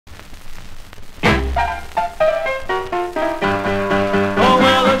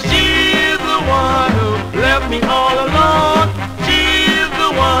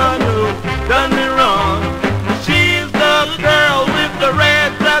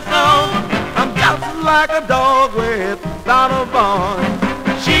like a dog without a bone.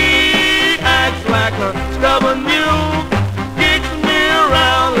 She acts like a stubborn mule, kicks me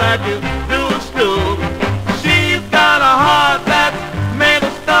around like you do a stool. She's got a heart that's made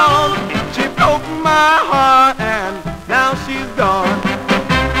of stone. She broke my heart and now she's gone.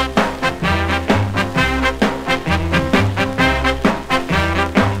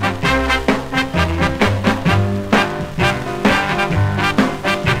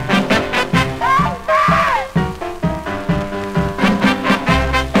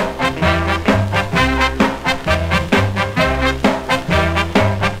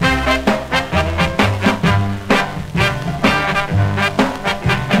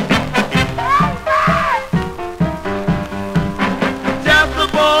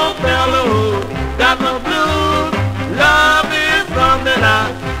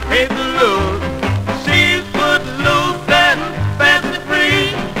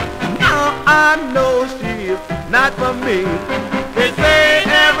 Not for me. They say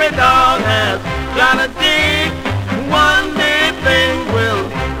every dog has got a dig. One day things will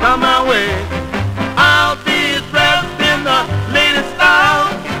come my way. I'll be dressed in the latest style.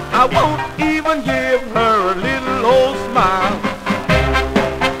 I won't even give her